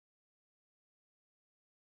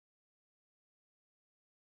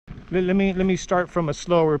Let me start from a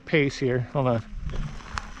slower pace here. Hold on.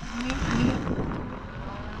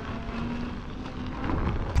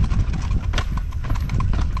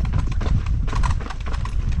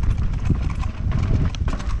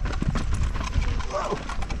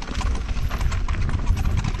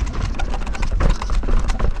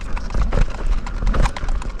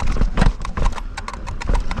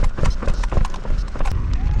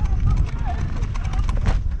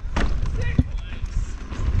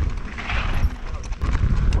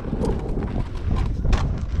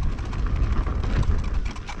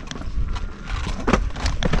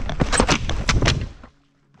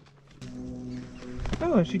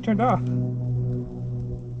 Oh, she turned off.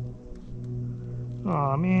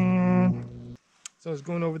 Oh man. So I was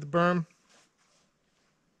going over the berm,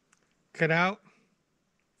 cut out,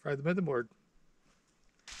 fried the motherboard.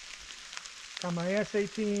 Got my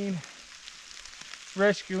S18,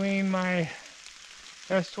 rescuing my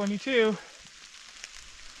S22.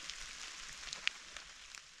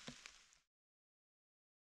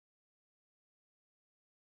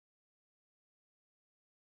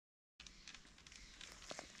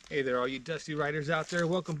 Hey there, all you dusty riders out there.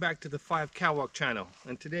 Welcome back to the 5 Catwalk channel.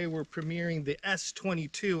 And today we're premiering the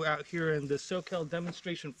S22 out here in the SoCal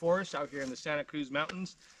Demonstration Forest out here in the Santa Cruz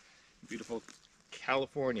Mountains, beautiful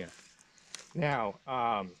California. Now,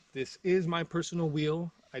 this is my personal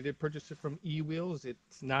wheel. I did purchase it from eWheels.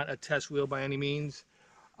 It's not a test wheel by any means.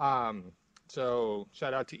 So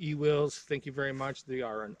shout out to eWheels. Thank you very much. They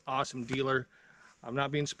are an awesome dealer. I'm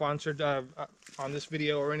not being sponsored on this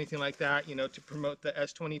video or anything like that, you know, to promote the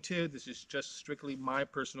S22. This is just strictly my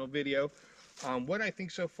personal video. What I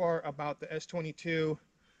think so far about the S22,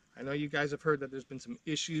 I know you guys have heard that there's been some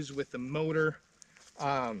issues with the motor.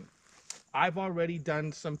 I've already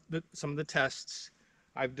done some of the tests.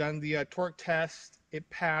 I've done the torque test. It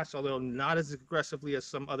passed, although not as aggressively as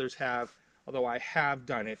some others have, although I have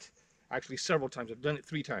done it actually several times. I've done it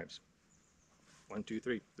 3 times. 1, 2,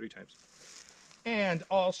 3 times. And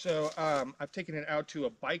also, I've taken it out to a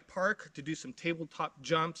bike park to do some tabletop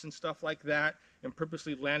jumps and stuff like that, and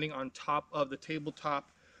purposely landing on top of the tabletop,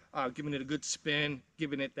 giving it a good spin,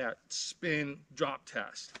 giving it that spin drop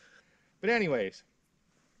test. But anyways,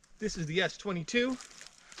 this is the S22.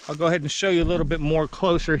 I'll go ahead and show you a little bit more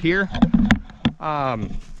closer here. I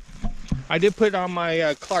did put on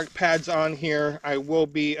my Clark pads on here. I will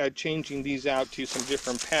be changing these out to some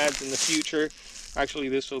different pads in the future. Actually,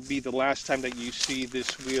 this will be the last time that you see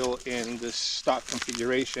this wheel in this stock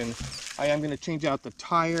configuration. I am going to change out the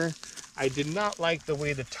tire. I did not like the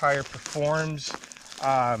way the tire performs,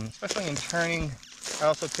 especially in turning. I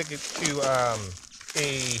also took it to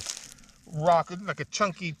a rock, like a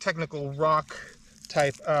chunky technical rock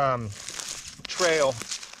type trail.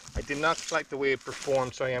 I did not like the way it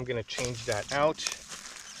performed, so I am going to change that out.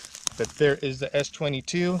 But there is the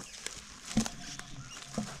S22.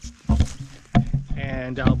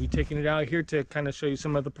 And I'll be taking it out here to kind of show you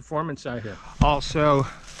some of the performance out here. Also,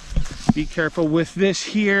 be careful with this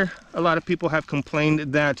here. A lot of people have complained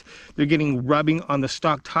that they're getting rubbing on the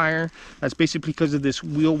stock tire. That's basically because of this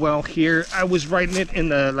wheel well here. I was riding it in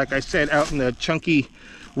the, like I said, out in the chunky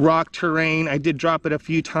rock terrain. I did drop it a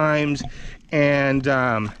few times, and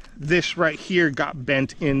this right here got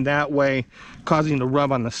bent in that way, causing the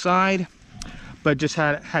rub on the side. But just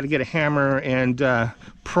had to get a hammer and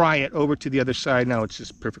pry it over to the other side. Now it's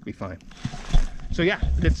just perfectly fine. So yeah,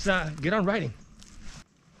 let's get on riding.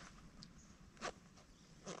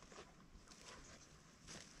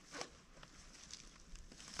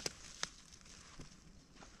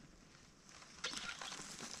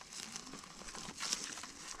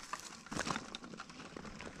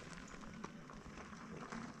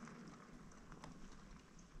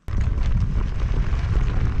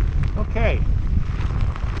 Okay.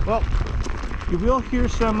 Well, you will hear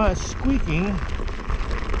some squeaking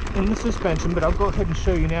in the suspension, but I'll go ahead and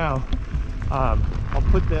show you now. I'll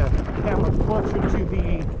put the camera closer to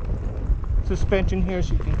the suspension here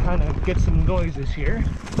so you can kind of get some noises here.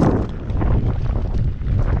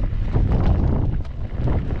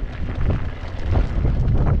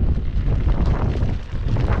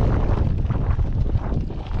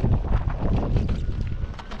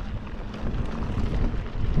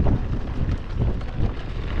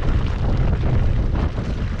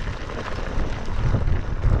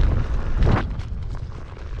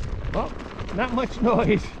 Not much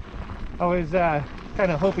noise. I was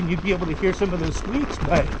kind of hoping you'd be able to hear some of those squeaks,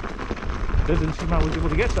 but it doesn't seem I was able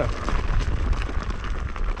to get some.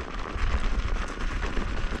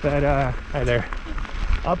 But hi there.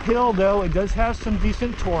 Uphill though, it does have some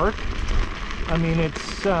decent torque. I mean,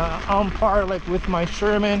 it's on par like with my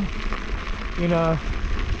Sherman, you know,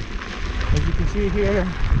 see here,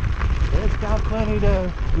 it's got plenty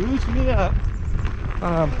to boost me up.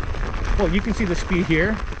 Well, you can see the speed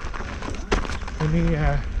here. Let me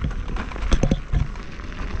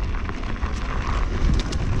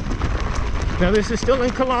now this is still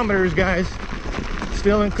in kilometers, guys.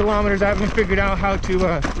 Still in kilometers. I haven't figured out how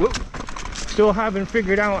to still haven't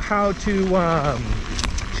figured out how to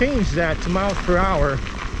change that to miles per hour.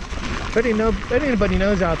 If anybody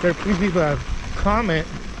knows out there, please leave a comment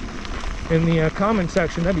in the comment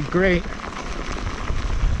section. That'd be great.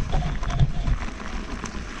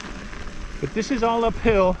 But this is all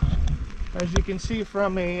uphill. As you can see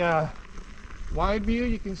from a wide view,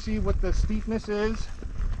 you can see what the steepness is.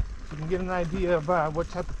 You can get an idea of what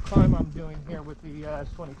type of climb I'm doing here with the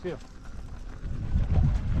S22.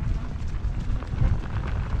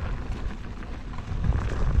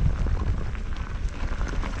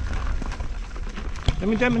 Let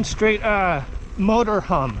me demonstrate motor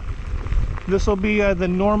hum. This will be the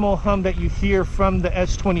normal hum that you hear from the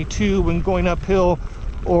S22 when going uphill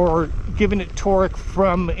or giving it torque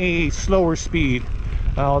from a slower speed.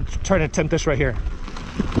 I'll try to attempt this right here.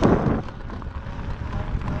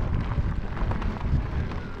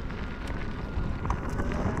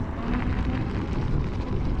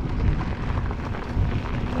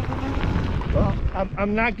 Well,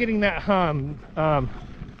 I'm not getting that hum.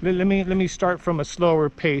 Let me start from a slower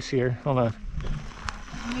pace here. Hold on.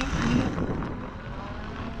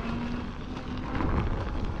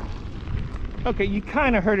 Okay, you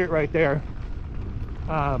kind of heard it right there.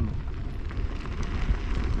 But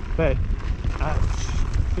I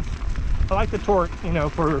like the torque, you know,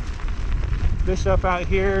 for this stuff out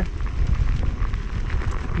here.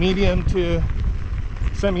 Medium to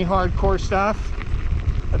semi-hardcore stuff.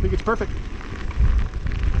 I think it's perfect.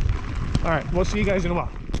 All right, we'll see you guys in a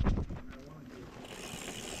while.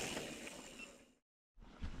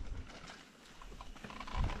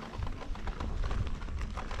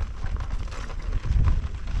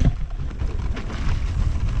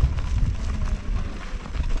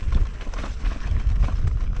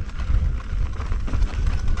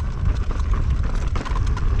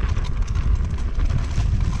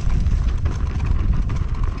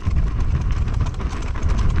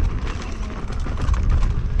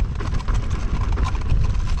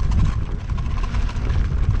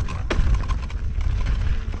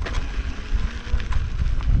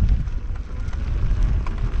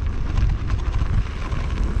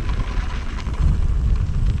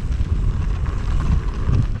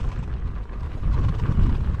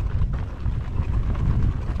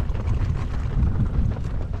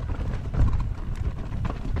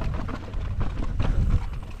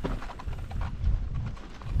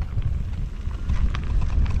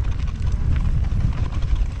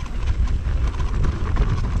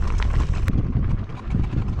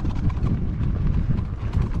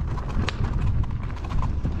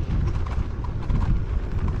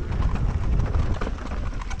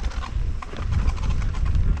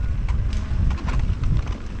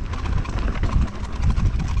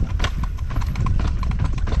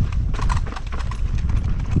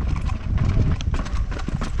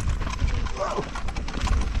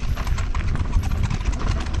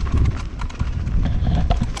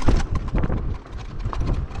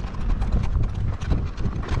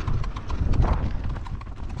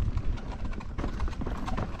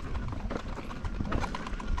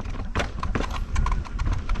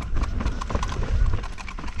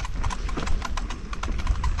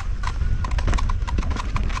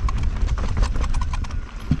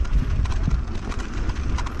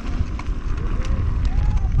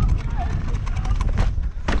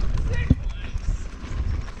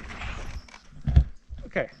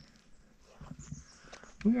 Okay,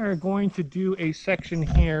 we are going to do a section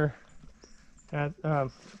here at a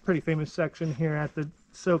pretty famous section here at the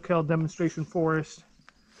SoCal Demonstration Forest.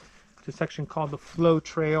 It's a section called the Flow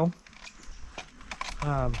Trail.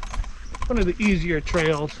 One of the easier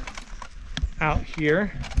trails out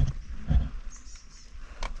here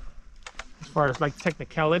as far as like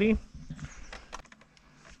technicality.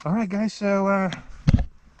 All right, guys, so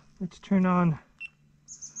let's turn on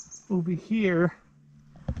over here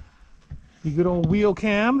the good old wheel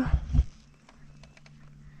cam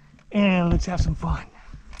and let's have some fun.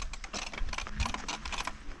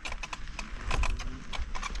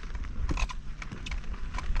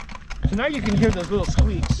 So now you can hear those little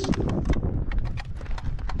squeaks.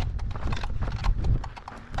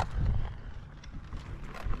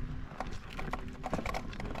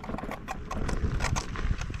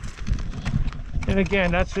 And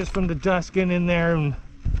again, that's just from the dust getting in there and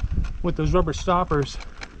with those rubber stoppers.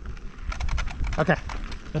 Okay,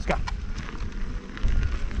 let's go.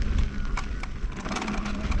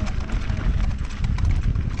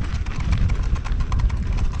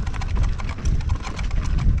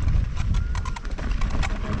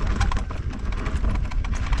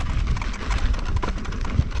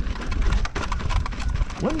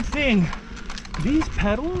 thing. These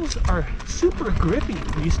pedals are super grippy.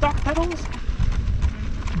 These stock pedals,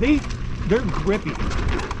 they're grippy.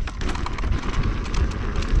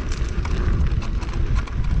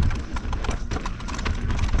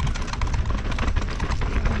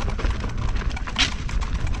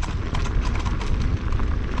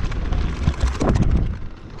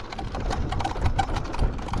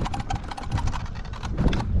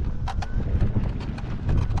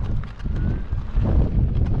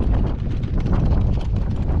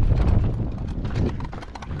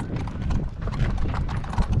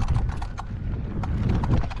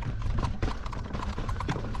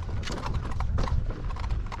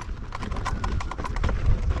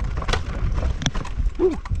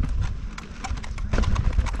 Woo.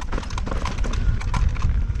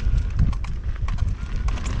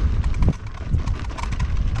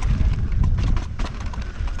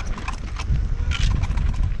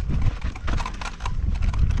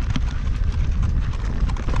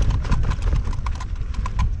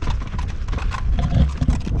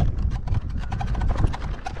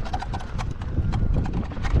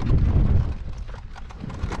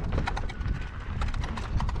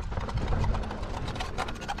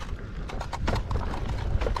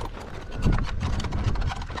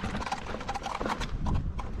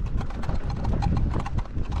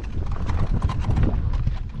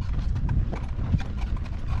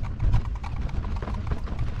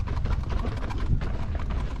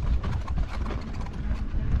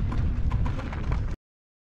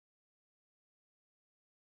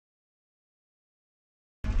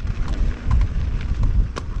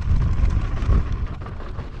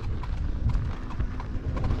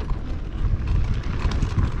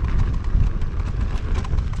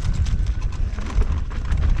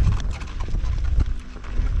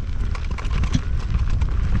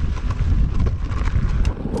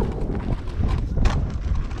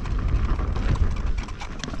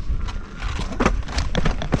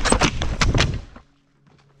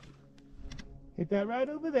 Hit that right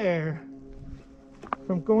over there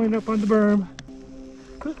from going up on the berm.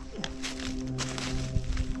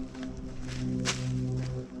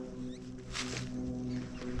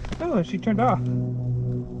 Oh, she turned off.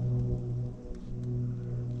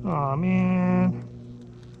 Aw, man.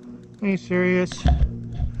 Are you serious?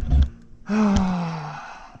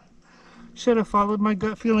 Should have followed my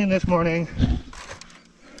gut feeling this morning.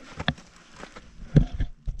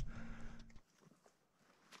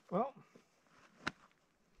 Well,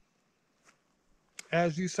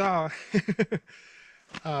 as you saw,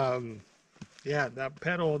 yeah, that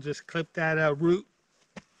pedal just clipped that root.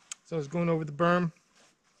 So I was going over the berm,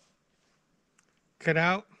 cut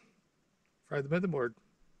out, fried the motherboard.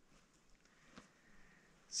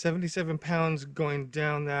 77 pounds going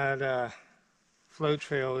down that flow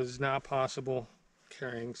trail is not possible,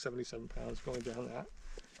 carrying 77 pounds going down that.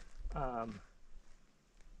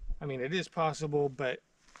 I mean, it is possible, but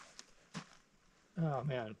oh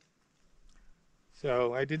man.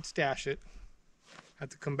 So I did stash it.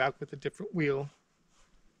 Had to come back with a different wheel,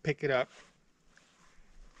 pick it up.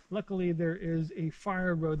 Luckily, there is a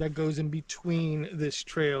fire road that goes in between this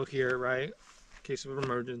trail here, right? In case of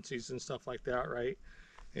emergencies and stuff like that, right?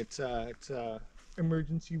 It's a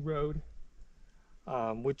emergency road,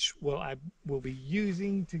 which I will be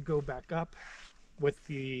using to go back up with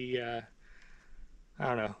the, I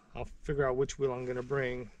don't know, I'll figure out which wheel I'm going to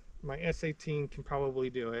bring. My S18 can probably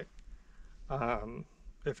do it.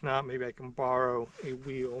 If not, maybe I can borrow a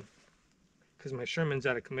wheel because my Sherman's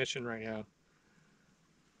out of commission right now.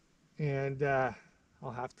 And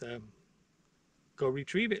I'll have to go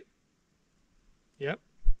retrieve it. Yep,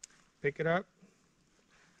 pick it up.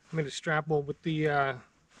 I'm going to strapple with the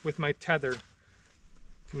with my tether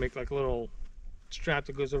to make like a little strap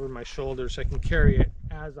that goes over my shoulder so I can carry it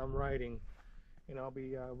as I'm riding. And I'll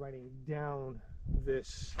be riding down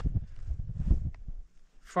this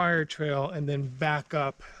fire trail and then back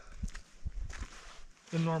up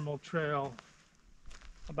the normal trail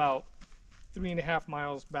about 3.5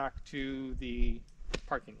 miles back to the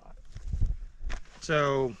parking lot.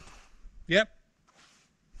 So, yep,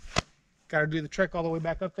 gotta do the trek all the way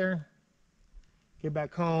back up there, get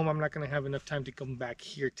back home. I'm not gonna have enough time to come back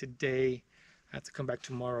here today. I have to come back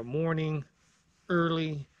tomorrow morning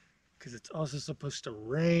early because it's also supposed to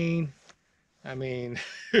rain. I mean,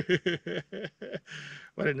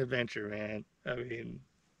 what an adventure, man. I mean,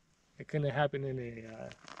 it couldn't have happened in a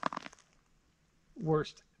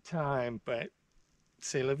worst time, but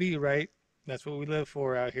c'est la vie, right? That's what we live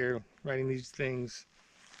for out here, riding these things,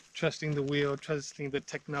 trusting the wheel, trusting the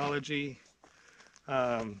technology.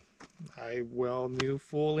 I well knew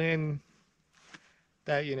full in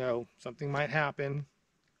that, you know, something might happen.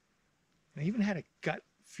 I even had a gut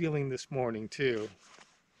feeling this morning too.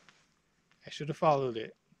 I should have followed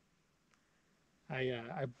it.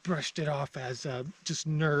 I brushed it off as just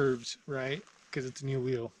nerves, right? Because it's a new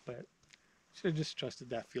wheel, but should have just trusted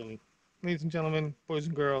that feeling. Ladies and gentlemen, boys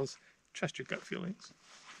and girls, trust your gut feelings.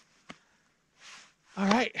 All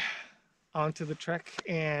right, on to the trek,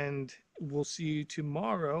 and we'll see you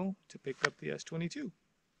tomorrow to pick up the S22.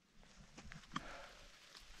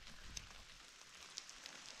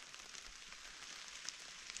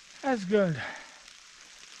 That's good.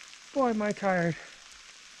 Boy, am I tired.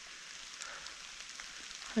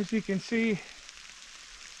 As you can see,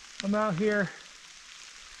 I'm out here.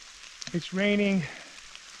 It's raining,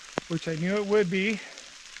 which I knew it would be.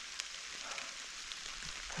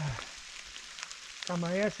 Got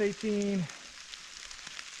my S18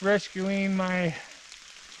 rescuing my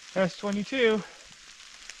S22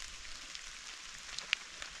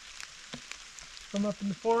 from up in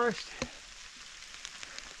the forest.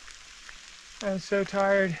 I'm so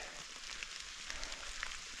tired.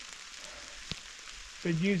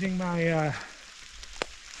 Been using my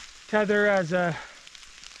tether as a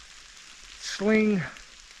sling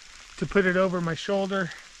to put it over my shoulder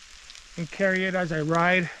and carry it as I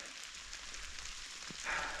ride.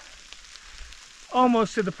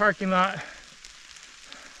 Almost to the parking lot.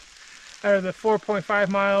 Out of the 4.5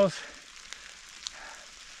 miles,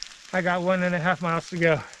 I got 1.5 miles to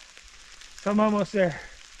go. So I'm almost there.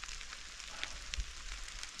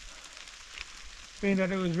 Being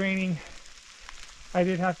that it was raining, I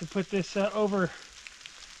did have to put this over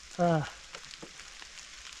the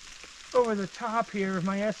top here of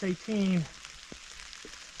my S18.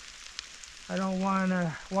 I don't want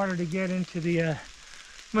water to get into the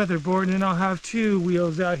motherboard, and then I'll have two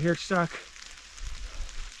wheels out here stuck.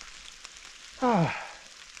 Ah,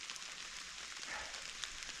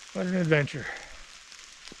 what an adventure.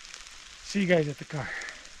 See you guys at the car.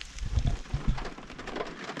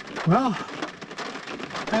 Well,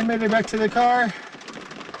 I made it back to the car.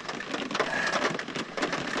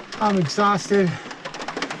 I'm exhausted.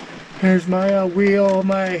 There's my wheel,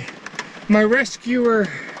 my rescuer,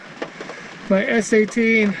 my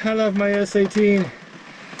S18. I love my S18.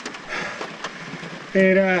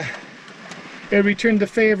 It returned the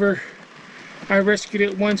favor. I rescued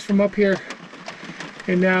it once from up here,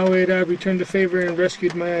 and now it returned the favor and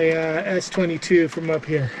rescued my S22 from up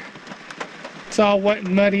here. It's all wet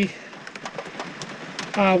and muddy.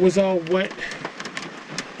 Was all wet.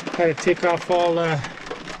 Had to take off all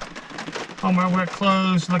my wet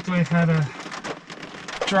clothes. Luckily I had a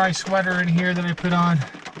dry sweater in here that I put on.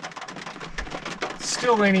 It's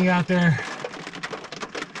still raining out there.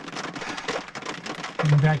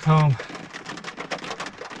 I'm back home.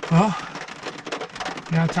 Well,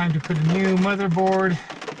 now time to put a new motherboard,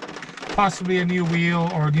 possibly a new wheel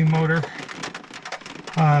or a new motor.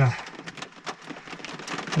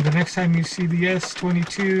 And the next time you see the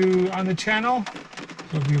S22 on the channel,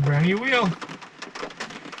 it'll be a brand new wheel.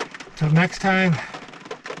 Till next time,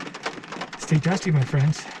 stay dusty, my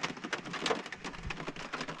friends.